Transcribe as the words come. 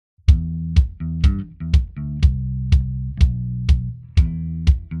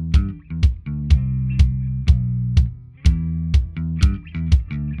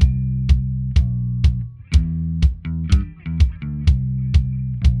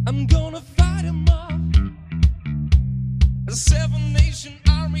I'm gonna fight 'em off. A seven-nation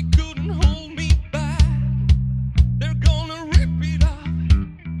army couldn't hold me back. They're gonna rip it off,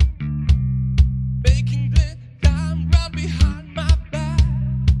 making the time run behind my back.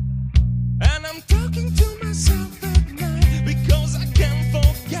 And I'm talking to myself at night because I can't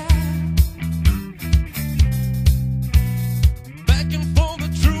forget. Back and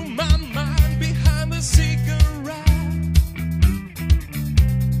forth through my mind behind the cigarette.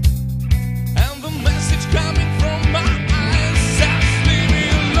 And the message coming from my eyes says leave me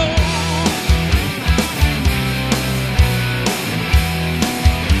alone.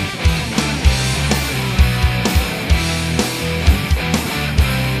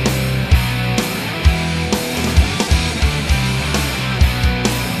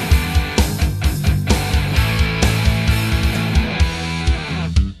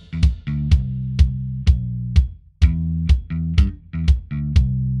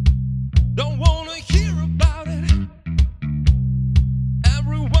 Don't